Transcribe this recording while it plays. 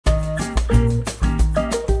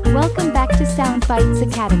to Sound Bites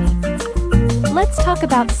Academy. Let's talk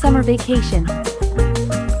about summer vacation.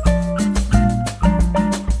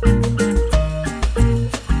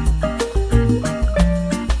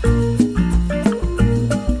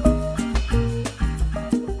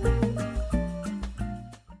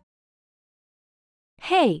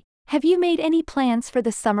 Hey, have you made any plans for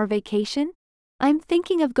the summer vacation? I'm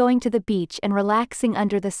thinking of going to the beach and relaxing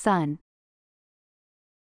under the sun.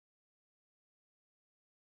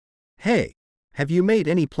 Hey, have you made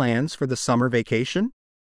any plans for the summer vacation?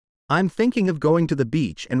 I'm thinking of going to the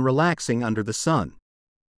beach and relaxing under the sun.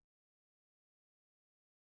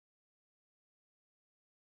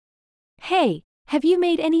 Hey, have you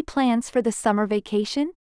made any plans for the summer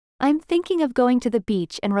vacation? I'm thinking of going to the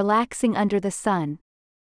beach and relaxing under the sun.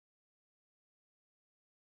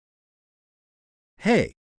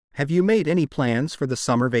 Hey, have you made any plans for the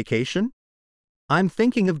summer vacation? I'm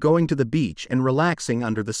thinking of going to the beach and relaxing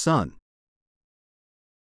under the sun.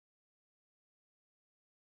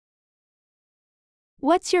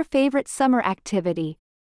 What's your favorite summer activity?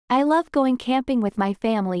 I love going camping with my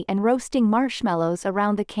family and roasting marshmallows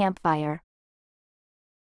around the campfire.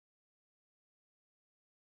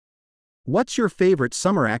 What's your favorite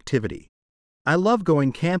summer activity? I love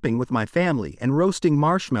going camping with my family and roasting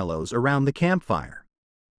marshmallows around the campfire.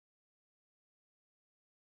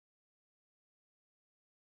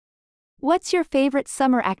 What's your favorite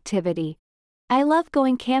summer activity? I love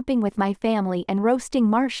going camping with my family and roasting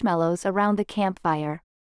marshmallows around the campfire.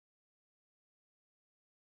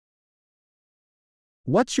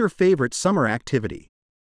 What's your favorite summer activity?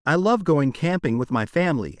 I love going camping with my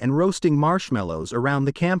family and roasting marshmallows around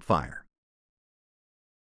the campfire.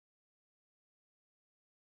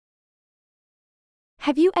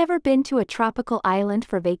 Have you ever been to a tropical island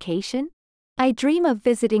for vacation? I dream of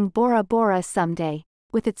visiting Bora Bora someday,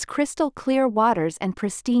 with its crystal clear waters and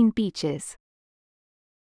pristine beaches.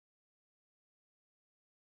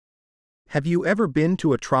 Have you ever been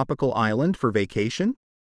to a tropical island for vacation?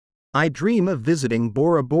 I dream of visiting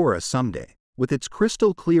Bora Bora someday, with its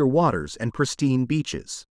crystal clear waters and pristine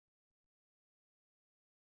beaches.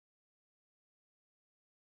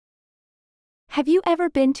 Have you ever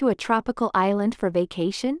been to a tropical island for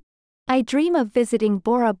vacation? I dream of visiting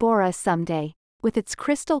Bora Bora someday, with its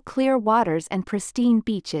crystal clear waters and pristine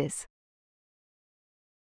beaches.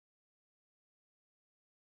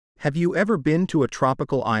 Have you ever been to a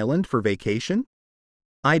tropical island for vacation?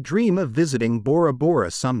 I dream of visiting Bora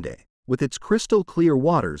Bora someday, with its crystal clear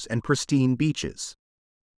waters and pristine beaches.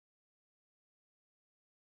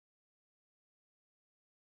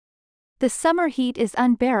 The summer heat is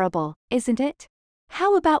unbearable, isn't it?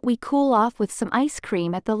 How about we cool off with some ice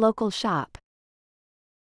cream at the local shop?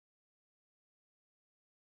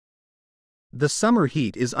 The summer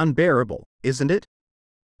heat is unbearable, isn't it?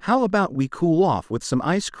 How about we cool off with some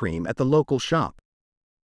ice cream at the local shop?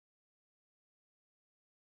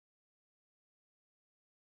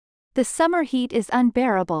 The summer heat is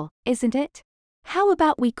unbearable, isn't it? How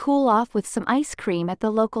about we cool off with some ice cream at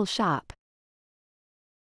the local shop?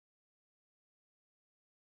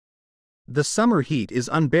 The summer heat is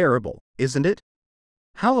unbearable, isn't it?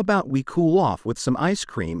 How about we cool off with some ice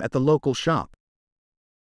cream at the local shop?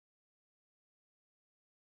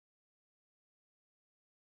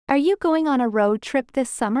 Are you going on a road trip this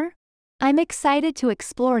summer? I'm excited to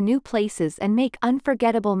explore new places and make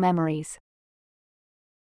unforgettable memories.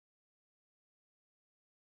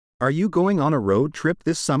 Are you going on a road trip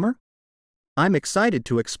this summer? I'm excited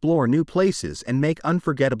to explore new places and make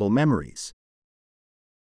unforgettable memories.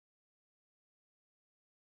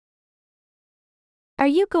 Are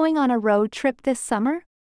you going on a road trip this summer?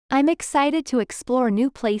 I'm excited to explore new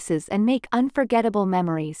places and make unforgettable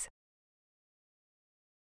memories.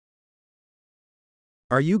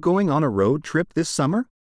 Are you going on a road trip this summer?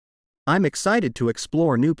 I'm excited to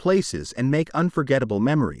explore new places and make unforgettable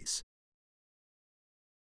memories.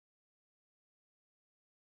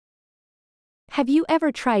 Have you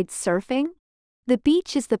ever tried surfing? The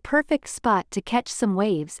beach is the perfect spot to catch some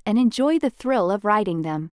waves and enjoy the thrill of riding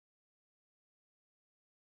them.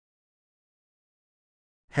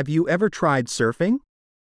 Have you ever tried surfing?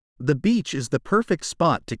 The beach is the perfect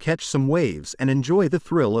spot to catch some waves and enjoy the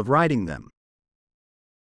thrill of riding them.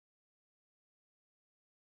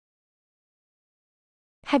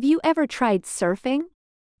 Have you ever tried surfing?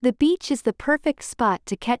 The beach is the perfect spot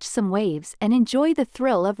to catch some waves and enjoy the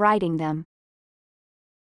thrill of riding them.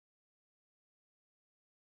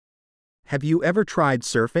 Have you ever tried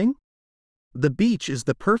surfing? The beach is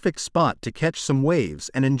the perfect spot to catch some waves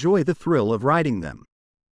and enjoy the thrill of riding them.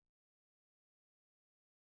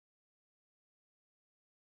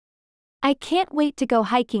 I can't wait to go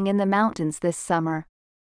hiking in the mountains this summer.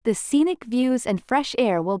 The scenic views and fresh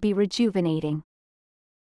air will be rejuvenating.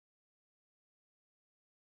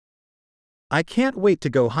 I can't wait to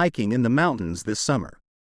go hiking in the mountains this summer.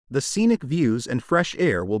 The scenic views and fresh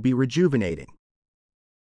air will be rejuvenating.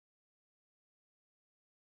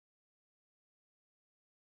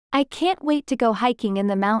 I can't wait to go hiking in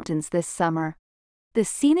the mountains this summer. The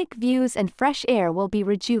scenic views and fresh air will be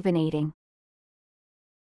rejuvenating.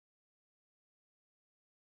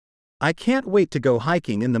 I can't wait to go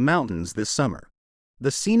hiking in the mountains this summer. The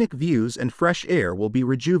scenic views and fresh air will be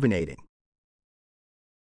rejuvenating.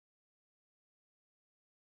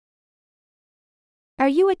 Are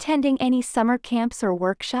you attending any summer camps or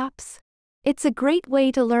workshops? It's a great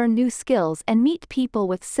way to learn new skills and meet people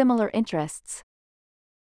with similar interests.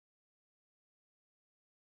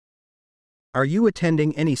 Are you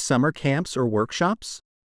attending any summer camps or workshops?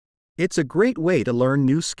 It's a great way to learn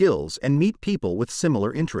new skills and meet people with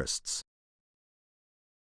similar interests.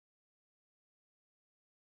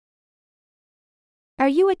 Are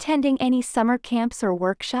you attending any summer camps or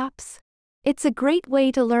workshops? It's a great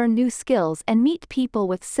way to learn new skills and meet people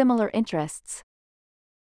with similar interests.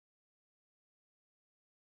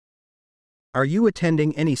 Are you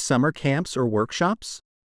attending any summer camps or workshops?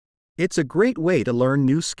 It's a great way to learn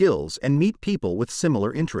new skills and meet people with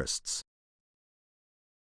similar interests.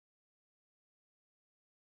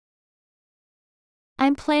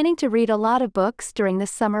 I'm planning to read a lot of books during the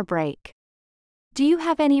summer break. Do you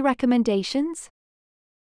have any recommendations?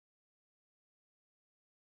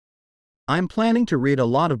 I'm planning to read a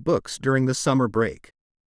lot of books during the summer break.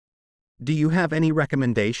 Do you have any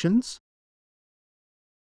recommendations?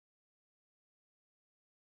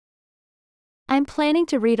 I'm planning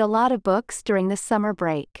to read a lot of books during the summer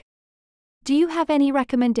break. Do you have any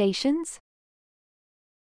recommendations?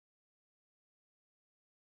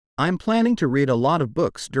 I'm planning to read a lot of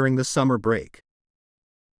books during the summer break.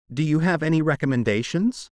 Do you have any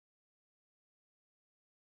recommendations?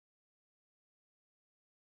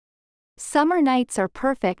 Summer nights are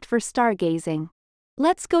perfect for stargazing.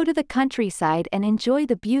 Let's go to the countryside and enjoy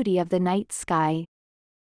the beauty of the night sky.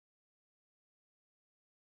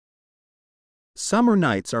 Summer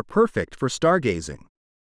nights are perfect for stargazing.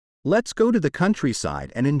 Let's go to the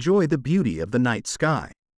countryside and enjoy the beauty of the night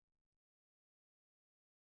sky.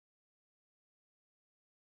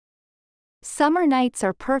 Summer nights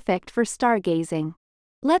are perfect for stargazing.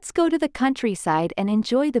 Let's go to the countryside and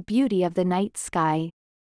enjoy the beauty of the night sky.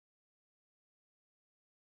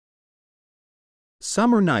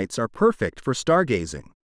 Summer nights are perfect for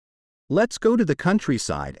stargazing. Let's go to the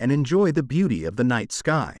countryside and enjoy the beauty of the night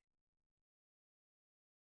sky.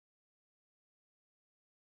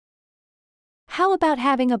 How about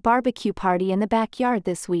having a barbecue party in the backyard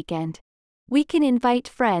this weekend? We can invite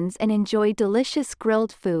friends and enjoy delicious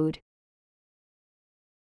grilled food.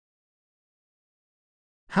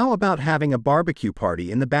 How about having a barbecue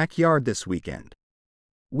party in the backyard this weekend?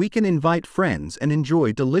 We can invite friends and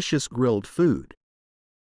enjoy delicious grilled food.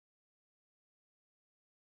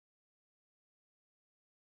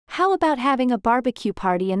 How about having a barbecue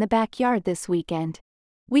party in the backyard this weekend?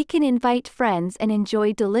 We can invite friends and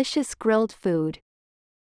enjoy delicious grilled food.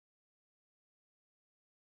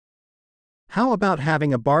 How about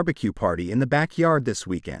having a barbecue party in the backyard this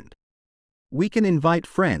weekend? We can invite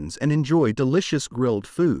friends and enjoy delicious grilled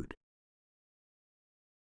food.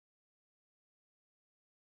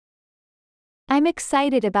 I'm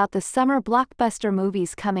excited about the summer blockbuster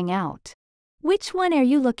movies coming out. Which one are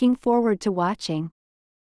you looking forward to watching?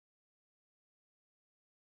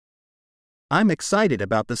 I'm excited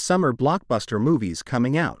about the summer blockbuster movies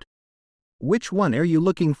coming out. Which one are you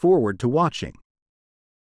looking forward to watching?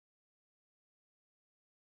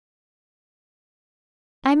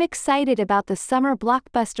 I'm excited about the summer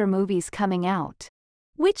blockbuster movies coming out.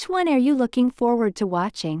 Which one are you looking forward to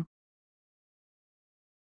watching?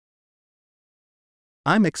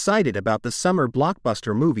 I'm excited about the summer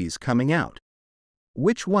blockbuster movies coming out.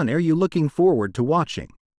 Which one are you looking forward to watching?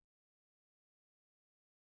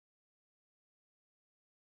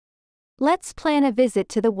 Let's plan a visit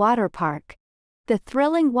to the water park. The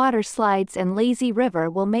thrilling water slides and lazy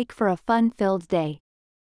river will make for a fun-filled day.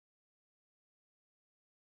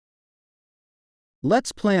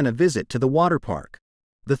 Let's plan a visit to the water park.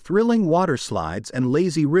 The thrilling water slides and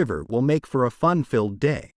lazy river will make for a fun-filled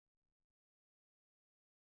day.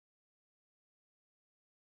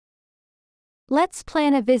 Let's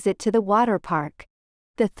plan a visit to the water park.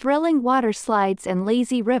 The thrilling water slides and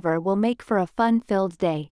lazy river will make for a fun-filled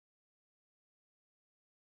day.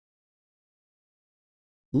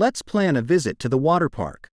 Let's plan a visit to the water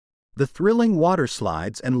park. The thrilling water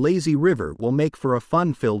slides and lazy river will make for a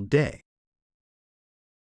fun-filled day.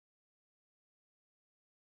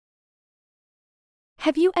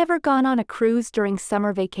 Have you ever gone on a cruise during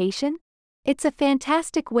summer vacation? It's a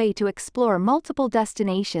fantastic way to explore multiple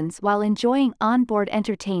destinations while enjoying onboard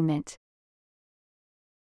entertainment.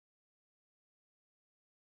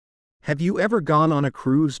 Have you ever gone on a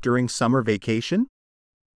cruise during summer vacation?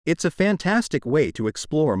 It's a fantastic way to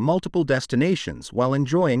explore multiple destinations while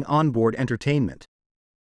enjoying onboard entertainment.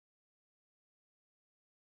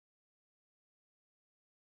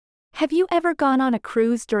 Have you ever gone on a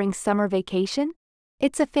cruise during summer vacation?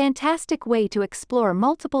 It's a fantastic way to explore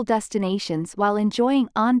multiple destinations while enjoying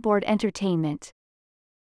onboard entertainment.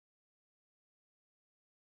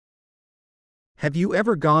 Have you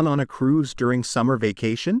ever gone on a cruise during summer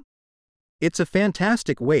vacation? It's a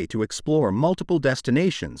fantastic way to explore multiple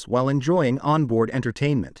destinations while enjoying onboard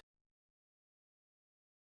entertainment.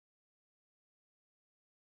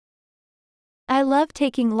 I love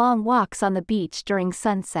taking long walks on the beach during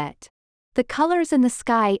sunset. The colors in the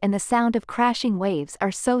sky and the sound of crashing waves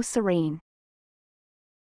are so serene.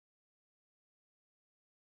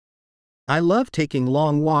 I love taking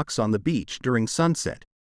long walks on the beach during sunset.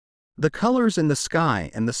 The colors in the sky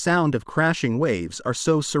and the sound of crashing waves are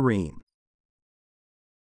so serene.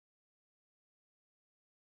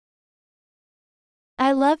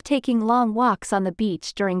 I love taking long walks on the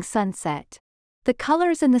beach during sunset. The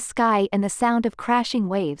colors in the sky and the sound of crashing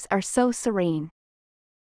waves are so serene.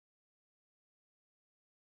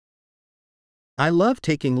 I love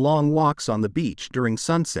taking long walks on the beach during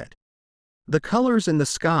sunset. The colors in the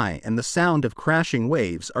sky and the sound of crashing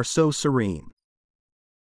waves are so serene.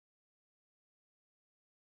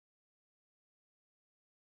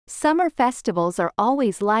 Summer festivals are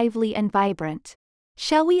always lively and vibrant.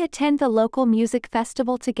 Shall we attend the local music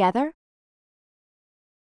festival together?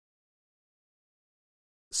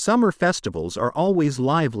 Summer festivals are always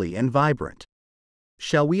lively and vibrant.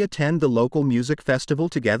 Shall we attend the local music festival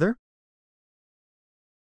together?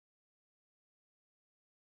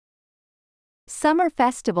 Summer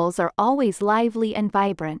festivals are always lively and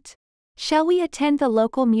vibrant. Shall we attend the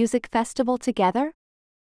local music festival together?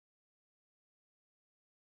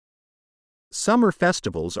 Summer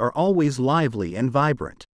festivals are always lively and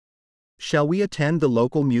vibrant. Shall we attend the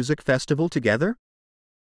local music festival together?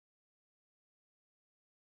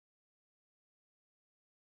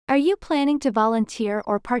 Are you planning to volunteer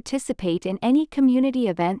or participate in any community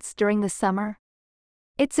events during the summer?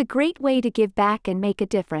 It's a great way to give back and make a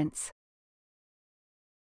difference.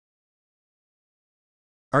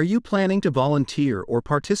 Are you planning to volunteer or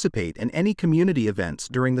participate in any community events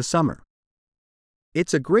during the summer?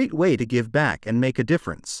 It's a great way to give back and make a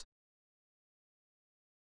difference.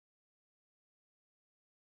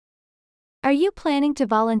 Are you planning to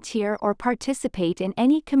volunteer or participate in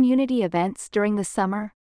any community events during the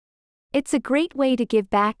summer? It's a great way to give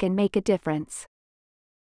back and make a difference.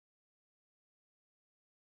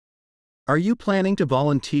 Are you planning to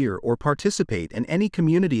volunteer or participate in any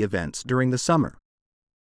community events during the summer?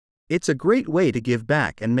 It's a great way to give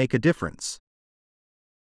back and make a difference.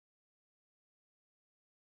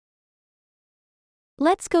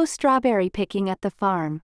 Let's go strawberry picking at the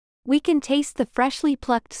farm. We can taste the freshly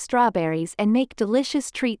plucked strawberries and make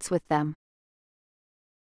delicious treats with them.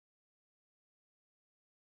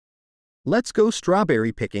 Let's go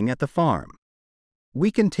strawberry picking at the farm. We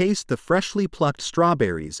can taste the freshly plucked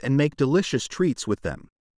strawberries and make delicious treats with them.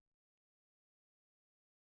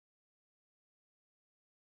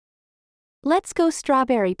 Let's go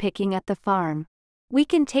strawberry picking at the farm. We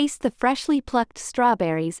can taste the freshly plucked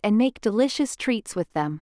strawberries and make delicious treats with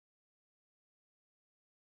them.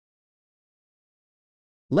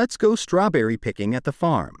 Let's go strawberry picking at the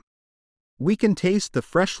farm. We can taste the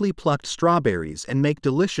freshly plucked strawberries and make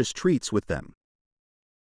delicious treats with them.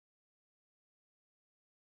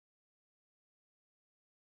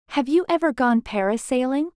 Have you ever gone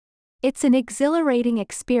parasailing? It's an exhilarating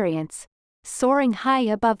experience, soaring high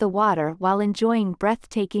above the water while enjoying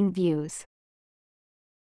breathtaking views.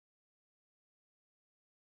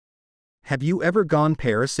 Have you ever gone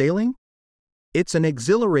parasailing? It's an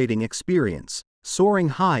exhilarating experience, soaring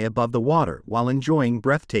high above the water while enjoying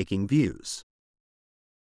breathtaking views.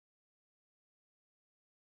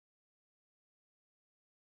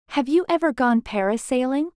 Have you ever gone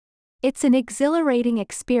parasailing? It's an exhilarating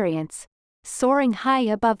experience, soaring high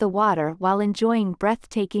above the water while enjoying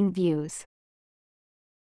breathtaking views.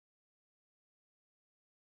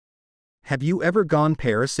 Have you ever gone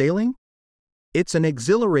parasailing? It's an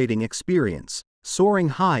exhilarating experience, soaring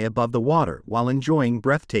high above the water while enjoying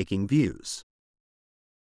breathtaking views.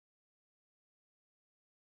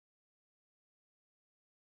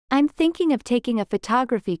 I'm thinking of taking a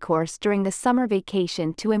photography course during the summer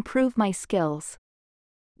vacation to improve my skills.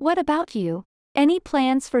 What about you? Any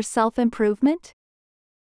plans for self-improvement?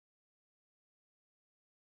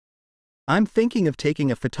 I'm thinking of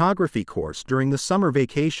taking a photography course during the summer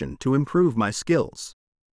vacation to improve my skills.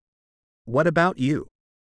 What about you?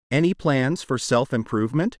 Any plans for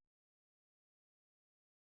self-improvement?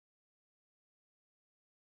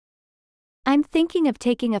 I'm thinking of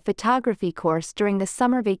taking a photography course during the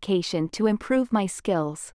summer vacation to improve my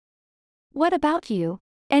skills. What about you?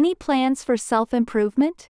 Any plans for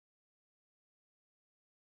self-improvement?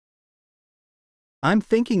 I'm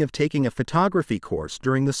thinking of taking a photography course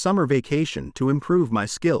during the summer vacation to improve my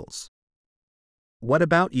skills. What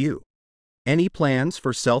about you? Any plans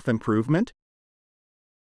for self-improvement?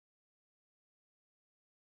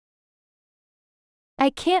 I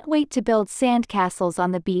can't wait to build sandcastles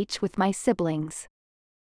on the beach with my siblings.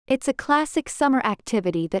 It's a classic summer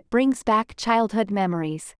activity that brings back childhood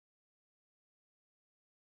memories.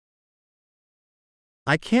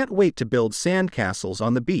 I can't wait to build sandcastles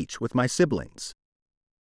on the beach with my siblings.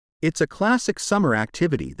 It's a classic summer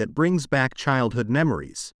activity that brings back childhood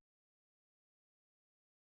memories.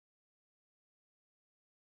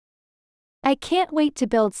 I can't wait to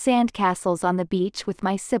build sandcastles on the beach with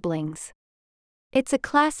my siblings. It's a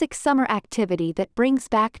classic summer activity that brings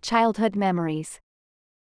back childhood memories.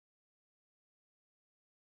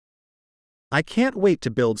 I can't wait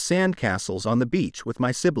to build sandcastles on the beach with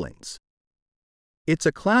my siblings. It's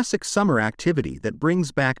a classic summer activity that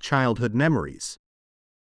brings back childhood memories.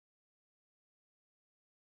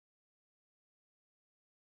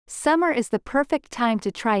 Summer is the perfect time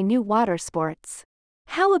to try new water sports.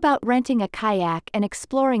 How about renting a kayak and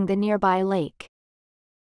exploring the nearby lake?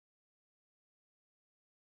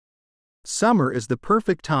 Summer is the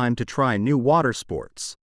perfect time to try new water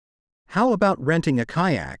sports. How about renting a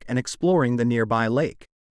kayak and exploring the nearby lake?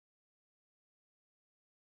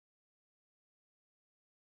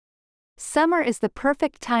 Summer is the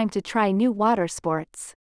perfect time to try new water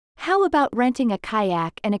sports. How about renting a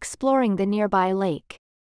kayak and exploring the nearby lake?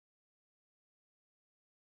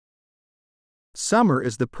 Summer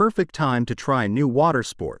is the perfect time to try new water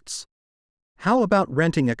sports. How about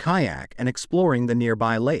renting a kayak and exploring the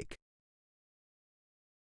nearby lake?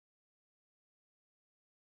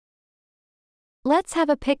 Let's have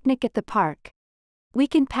a picnic at the park. We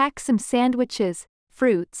can pack some sandwiches,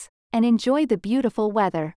 fruits, and enjoy the beautiful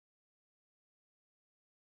weather.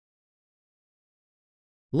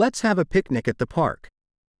 Let's have a picnic at the park.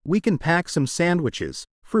 We can pack some sandwiches,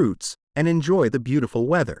 fruits, and enjoy the beautiful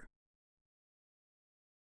weather.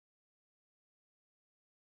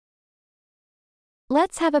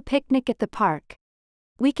 Let's have a picnic at the park.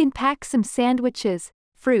 We can pack some sandwiches,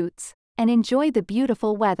 fruits, and enjoy the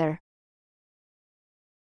beautiful weather.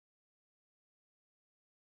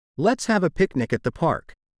 Let's have a picnic at the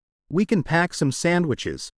park. We can pack some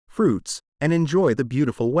sandwiches, fruits, and enjoy the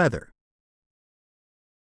beautiful weather.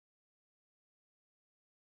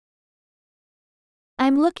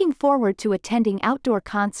 I'm looking forward to attending outdoor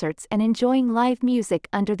concerts and enjoying live music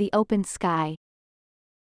under the open sky.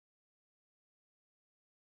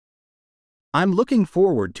 I'm looking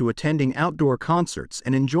forward to attending outdoor concerts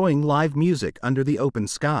and enjoying live music under the open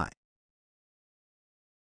sky.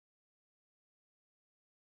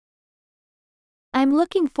 I'm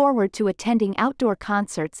looking forward to attending outdoor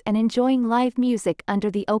concerts and enjoying live music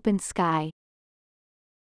under the open sky.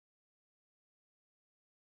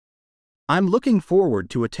 I'm looking forward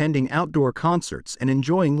to attending outdoor concerts and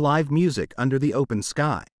enjoying live music under the open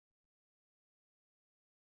sky.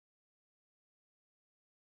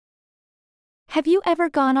 Have you ever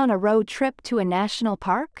gone on a road trip to a national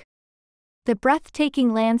park? The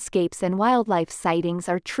breathtaking landscapes and wildlife sightings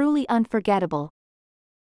are truly unforgettable.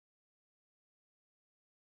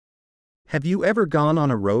 Have you ever gone on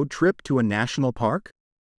a road trip to a national park?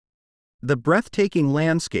 The breathtaking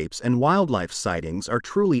landscapes and wildlife sightings are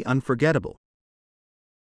truly unforgettable.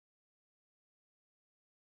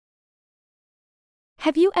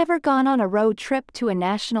 Have you ever gone on a road trip to a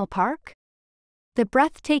national park? The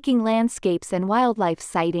breathtaking landscapes and wildlife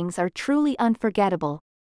sightings are truly unforgettable.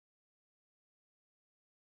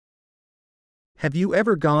 Have you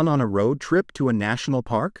ever gone on a road trip to a national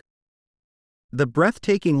park? The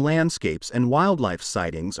breathtaking landscapes and wildlife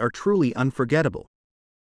sightings are truly unforgettable.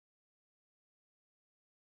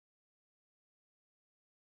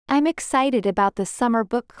 I'm excited about the summer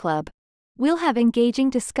book club. We'll have engaging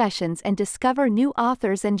discussions and discover new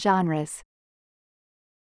authors and genres.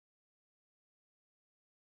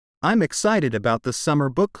 I'm excited about the summer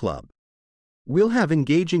book club. We'll have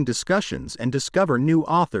engaging discussions and discover new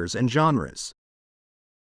authors and genres.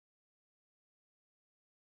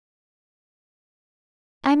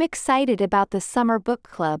 I'm excited about the summer book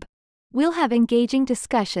club. We'll have engaging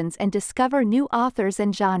discussions and discover new authors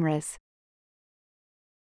and genres.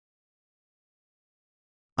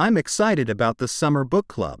 I'm excited about the summer book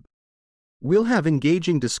club. We'll have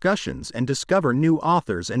engaging discussions and discover new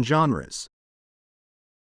authors and genres.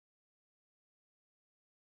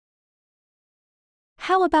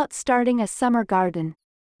 How about starting a summer garden?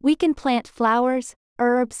 We can plant flowers,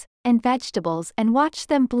 herbs, and vegetables and watch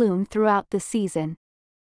them bloom throughout the season.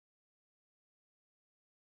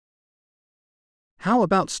 How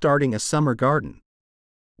about starting a summer garden?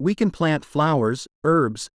 We can plant flowers,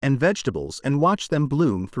 herbs, and vegetables and watch them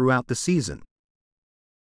bloom throughout the season.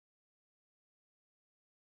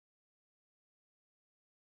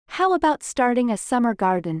 How about starting a summer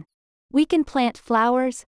garden? We can plant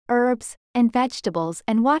flowers, herbs, and vegetables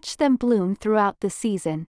and watch them bloom throughout the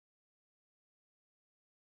season.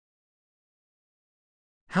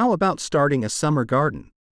 How about starting a summer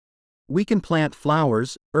garden? We can plant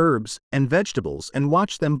flowers, herbs, and vegetables and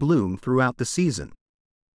watch them bloom throughout the season.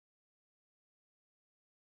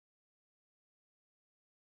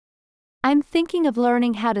 I'm thinking of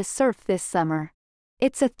learning how to surf this summer.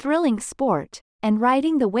 It's a thrilling sport, and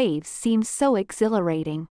riding the waves seems so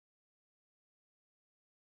exhilarating.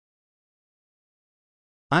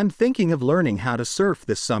 I'm thinking of learning how to surf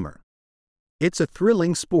this summer. It's a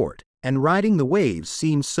thrilling sport, and riding the waves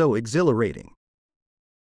seems so exhilarating.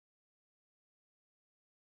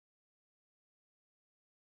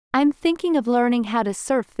 I'm thinking of learning how to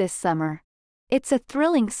surf this summer. It's a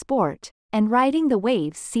thrilling sport, and riding the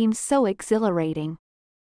waves seems so exhilarating.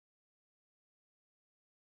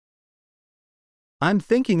 I'm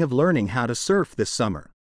thinking of learning how to surf this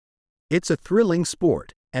summer. It's a thrilling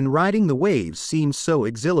sport, and riding the waves seems so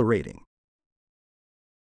exhilarating.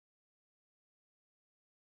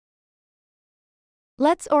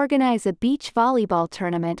 Let's organize a beach volleyball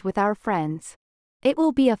tournament with our friends. It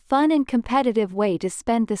will be a fun and competitive way to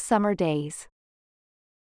spend the summer days.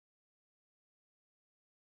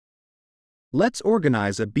 Let's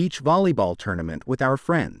organize a beach volleyball tournament with our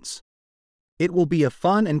friends. It will be a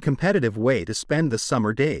fun and competitive way to spend the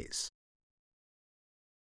summer days.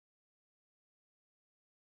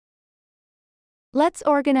 Let's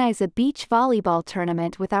organize a beach volleyball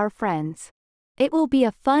tournament with our friends. It will be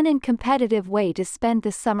a fun and competitive way to spend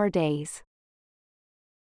the summer days.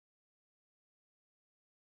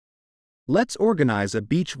 Let's organize a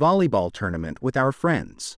beach volleyball tournament with our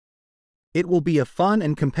friends. It will be a fun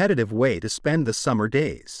and competitive way to spend the summer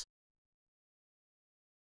days.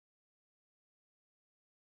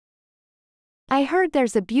 I heard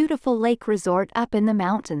there's a beautiful lake resort up in the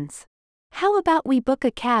mountains. How about we book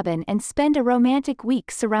a cabin and spend a romantic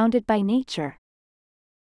week surrounded by nature?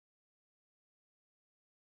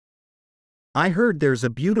 I heard there's a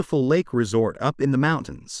beautiful lake resort up in the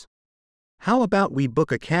mountains. How about we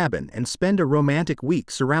book a cabin and spend a romantic week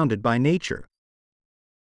surrounded by nature?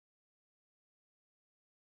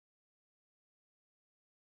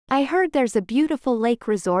 I heard there's a beautiful lake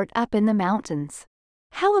resort up in the mountains.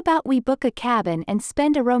 How about we book a cabin and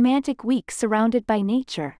spend a romantic week surrounded by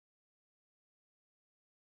nature?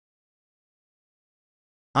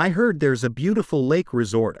 I heard there's a beautiful lake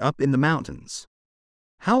resort up in the mountains.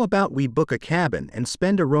 How about we book a cabin and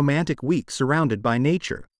spend a romantic week surrounded by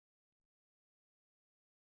nature?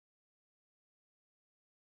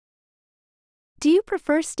 Do you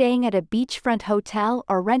prefer staying at a beachfront hotel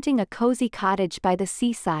or renting a cozy cottage by the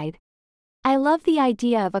seaside? I love the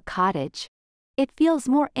idea of a cottage. It feels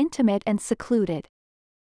more intimate and secluded.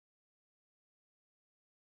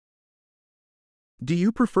 Do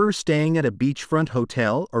you prefer staying at a beachfront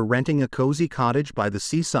hotel or renting a cozy cottage by the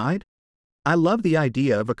seaside? I love the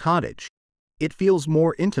idea of a cottage. It feels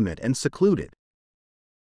more intimate and secluded.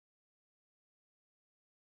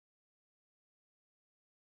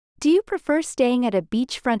 Do you prefer staying at a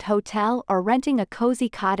beachfront hotel or renting a cozy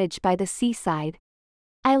cottage by the seaside?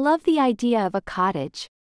 I love the idea of a cottage.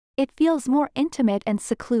 It feels more intimate and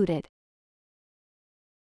secluded.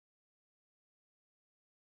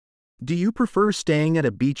 Do you prefer staying at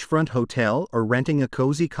a beachfront hotel or renting a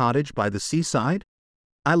cozy cottage by the seaside?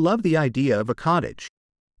 I love the idea of a cottage.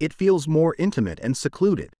 It feels more intimate and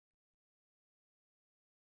secluded.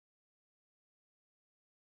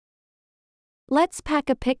 Let's pack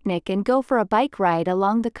a picnic and go for a bike ride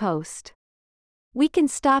along the coast. We can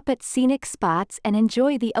stop at scenic spots and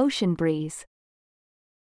enjoy the ocean breeze.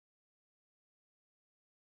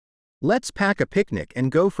 Let's pack a picnic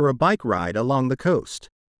and go for a bike ride along the coast.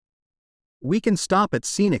 We can stop at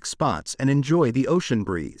scenic spots and enjoy the ocean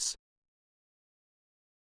breeze.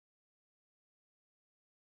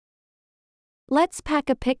 Let's pack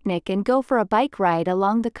a picnic and go for a bike ride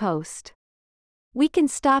along the coast. We can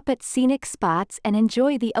stop at scenic spots and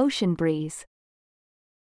enjoy the ocean breeze.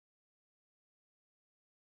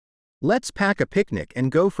 Let's pack a picnic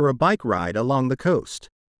and go for a bike ride along the coast.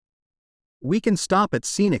 We can stop at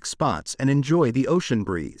scenic spots and enjoy the ocean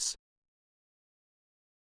breeze.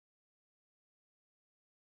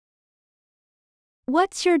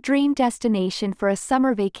 What's your dream destination for a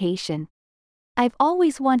summer vacation? I've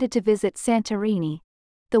always wanted to visit Santorini.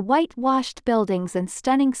 The whitewashed buildings and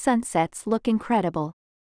stunning sunsets look incredible.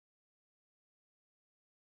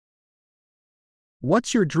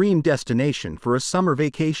 What's your dream destination for a summer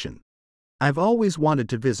vacation? I've always wanted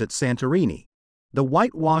to visit Santorini. The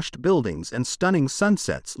whitewashed buildings and stunning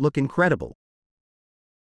sunsets look incredible.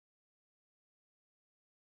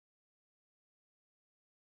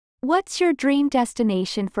 What's your dream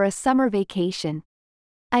destination for a summer vacation?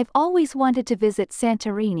 I've always wanted to visit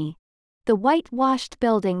Santorini. The whitewashed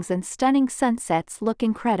buildings and stunning sunsets look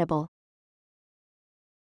incredible.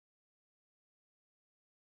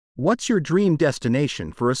 What's your dream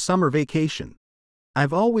destination for a summer vacation?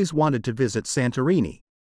 I've always wanted to visit Santorini.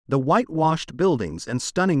 The whitewashed buildings and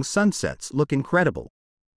stunning sunsets look incredible.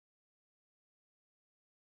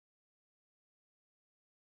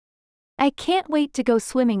 I can't wait to go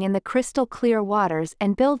swimming in the crystal clear waters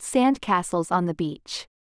and build sandcastles on the beach.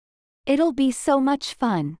 It'll be so much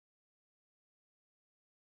fun.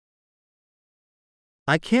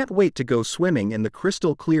 I can't wait to go swimming in the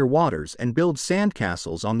crystal clear waters and build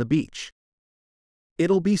sandcastles on the beach.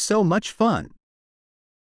 It'll be so much fun.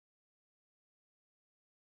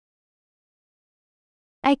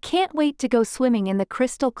 I can't wait to go swimming in the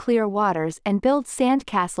crystal clear waters and build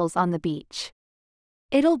sandcastles on the beach.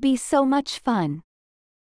 It'll be so much fun.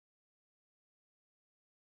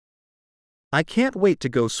 I can't wait to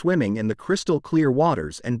go swimming in the crystal clear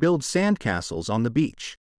waters and build sandcastles on the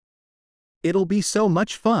beach. It'll be so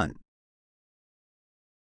much fun.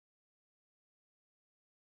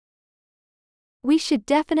 We should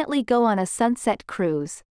definitely go on a sunset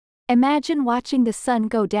cruise. Imagine watching the sun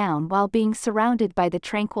go down while being surrounded by the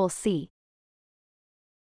tranquil sea.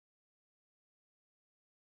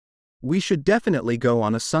 We should definitely go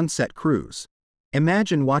on a sunset cruise.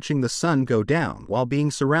 Imagine watching the sun go down while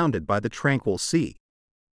being surrounded by the tranquil sea.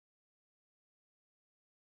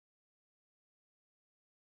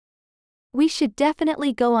 We should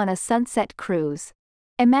definitely go on a sunset cruise.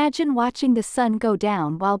 Imagine watching the sun go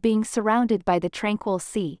down while being surrounded by the tranquil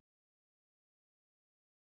sea.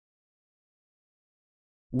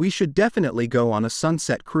 We should definitely go on a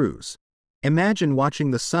sunset cruise. Imagine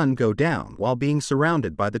watching the sun go down while being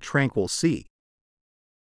surrounded by the tranquil sea.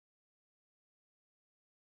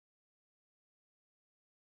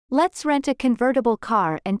 Let's rent a convertible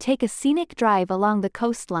car and take a scenic drive along the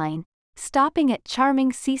coastline, stopping at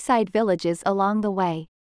charming seaside villages along the way.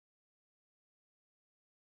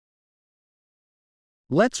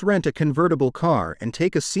 Let's rent a convertible car and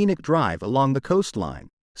take a scenic drive along the coastline,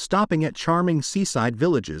 stopping at charming seaside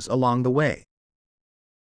villages along the way.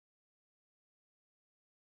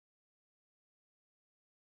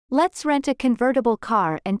 Let's rent a convertible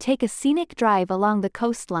car and take a scenic drive along the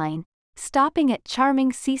coastline, stopping at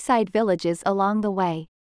charming seaside villages along the way.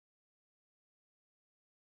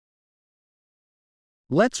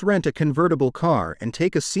 Let's rent a convertible car and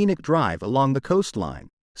take a scenic drive along the coastline,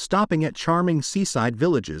 stopping at charming seaside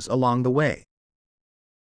villages along the way.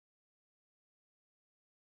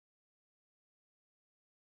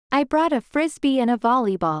 I brought a frisbee and a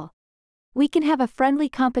volleyball. We can have a friendly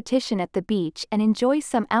competition at the beach and enjoy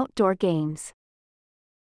some outdoor games.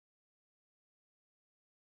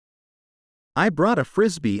 I brought a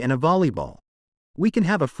frisbee and a volleyball. We can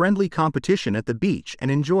have a friendly competition at the beach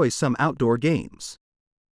and enjoy some outdoor games.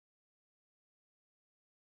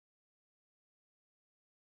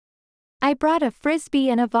 I brought a frisbee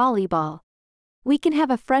and a volleyball. We can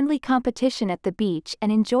have a friendly competition at the beach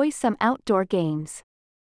and enjoy some outdoor games.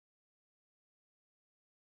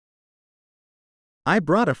 I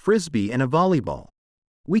brought a frisbee and a volleyball.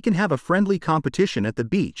 We can have a friendly competition at the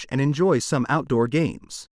beach and enjoy some outdoor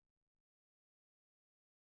games.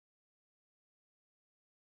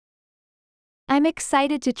 I'm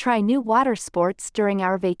excited to try new water sports during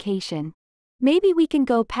our vacation. Maybe we can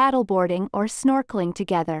go paddleboarding or snorkeling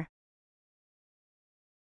together.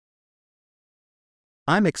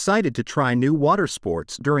 I'm excited to try new water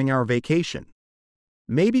sports during our vacation.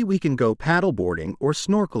 Maybe we can go paddleboarding or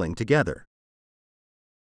snorkeling together.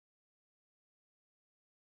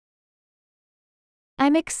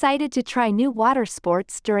 I'm excited to try new water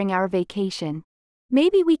sports during our vacation.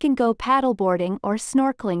 Maybe we can go paddleboarding or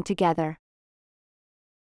snorkeling together.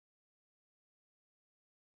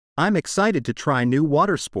 I'm excited to try new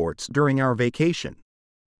water sports during our vacation.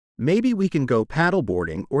 Maybe we can go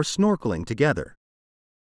paddleboarding or snorkeling together.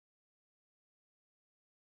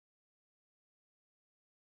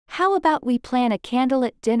 How about we plan a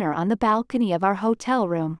candlelit dinner on the balcony of our hotel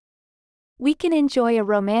room? We can enjoy a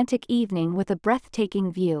romantic evening with a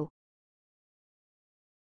breathtaking view.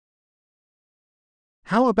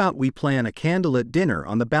 How about we plan a candlelit dinner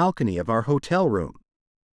on the balcony of our hotel room?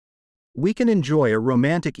 We can enjoy a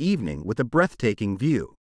romantic evening with a breathtaking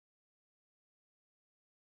view.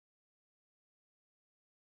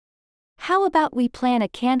 How about we plan a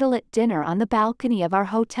candlelit dinner on the balcony of our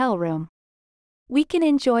hotel room? We can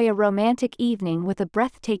enjoy a romantic evening with a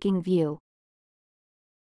breathtaking view.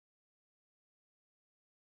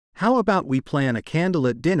 How about we plan a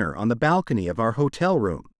candlelit dinner on the balcony of our hotel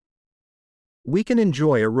room? We can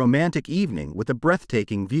enjoy a romantic evening with a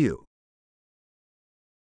breathtaking view.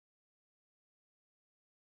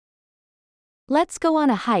 Let's go on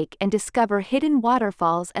a hike and discover hidden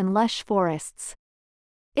waterfalls and lush forests.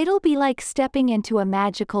 It'll be like stepping into a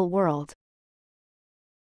magical world.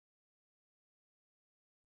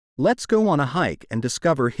 Let's go on a hike and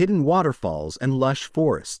discover hidden waterfalls and lush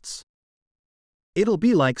forests. It'll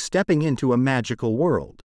be like stepping into a magical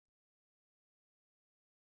world.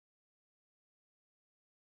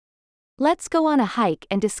 Let's go on a hike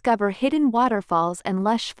and discover hidden waterfalls and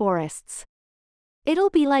lush forests.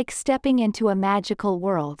 It'll be like stepping into a magical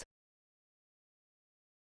world.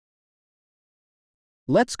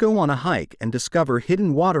 Let's go on a hike and discover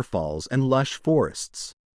hidden waterfalls and lush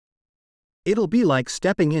forests. It'll be like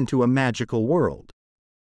stepping into a magical world.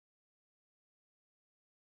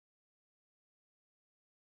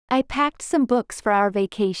 I packed some books for our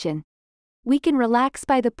vacation. We can relax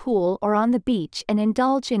by the pool or on the beach and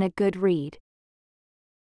indulge in a good read.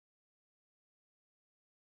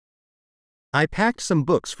 I packed some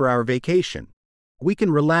books for our vacation. We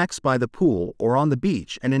can relax by the pool or on the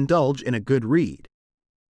beach and indulge in a good read.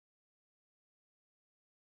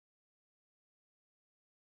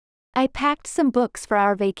 I packed some books for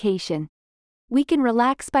our vacation. We can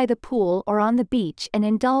relax by the pool or on the beach and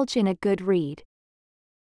indulge in a good read.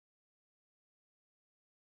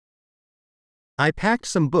 I packed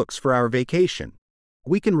some books for our vacation.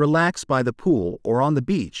 We can relax by the pool or on the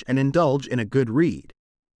beach and indulge in a good read.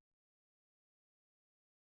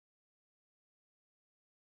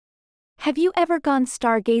 Have you ever gone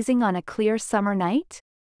stargazing on a clear summer night?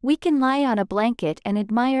 We can lie on a blanket and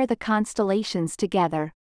admire the constellations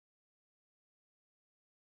together.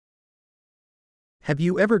 Have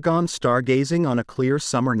you ever gone stargazing on a clear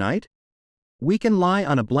summer night? We can lie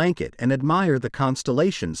on a blanket and admire the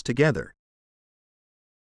constellations together.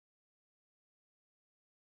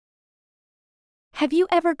 Have you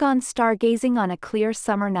ever gone stargazing on a clear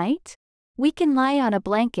summer night? We can lie on a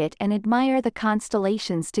blanket and admire the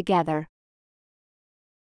constellations together.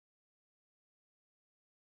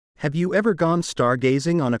 Have you ever gone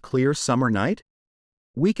stargazing on a clear summer night?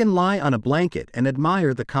 We can lie on a blanket and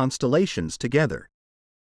admire the constellations together.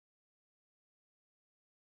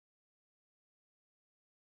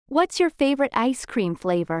 What's your favorite ice cream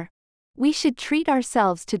flavor? We should treat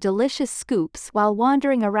ourselves to delicious scoops while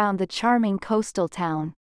wandering around the charming coastal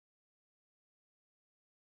town.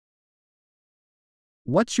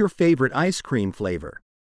 What's your favorite ice cream flavor?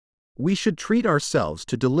 We should treat ourselves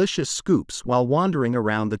to delicious scoops while wandering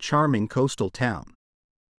around the charming coastal town.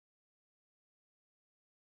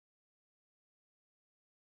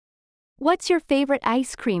 What's your favorite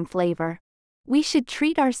ice cream flavor? We should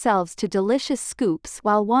treat ourselves to delicious scoops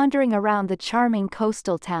while wandering around the charming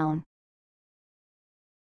coastal town.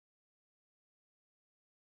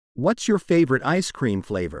 What's your favorite ice cream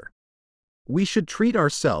flavor? We should treat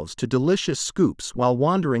ourselves to delicious scoops while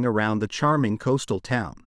wandering around the charming coastal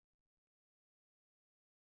town.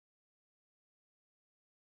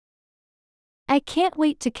 I can't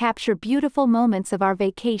wait to capture beautiful moments of our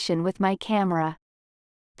vacation with my camera.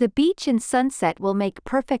 The beach and sunset will make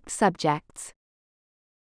perfect subjects.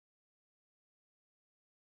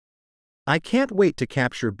 I can't wait to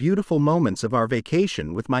capture beautiful moments of our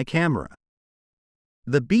vacation with my camera.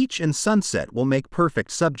 The beach and sunset will make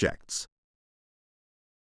perfect subjects.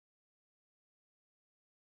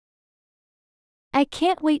 I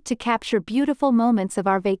can't wait to capture beautiful moments of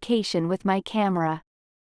our vacation with my camera.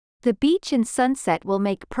 The beach and sunset will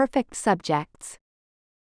make perfect subjects.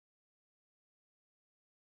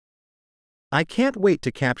 I can't wait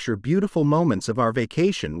to capture beautiful moments of our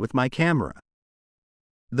vacation with my camera.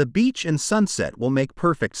 The beach and sunset will make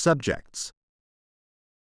perfect subjects.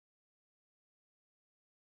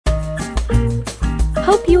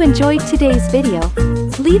 Hope you enjoyed today's video.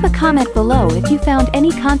 Leave a comment below if you found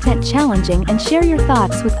any content challenging and share your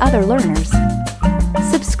thoughts with other learners.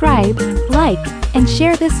 Subscribe, like, and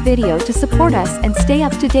share this video to support us and stay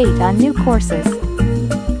up to date on new courses.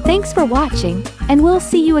 Thanks for watching, and we'll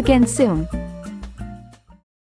see you again soon.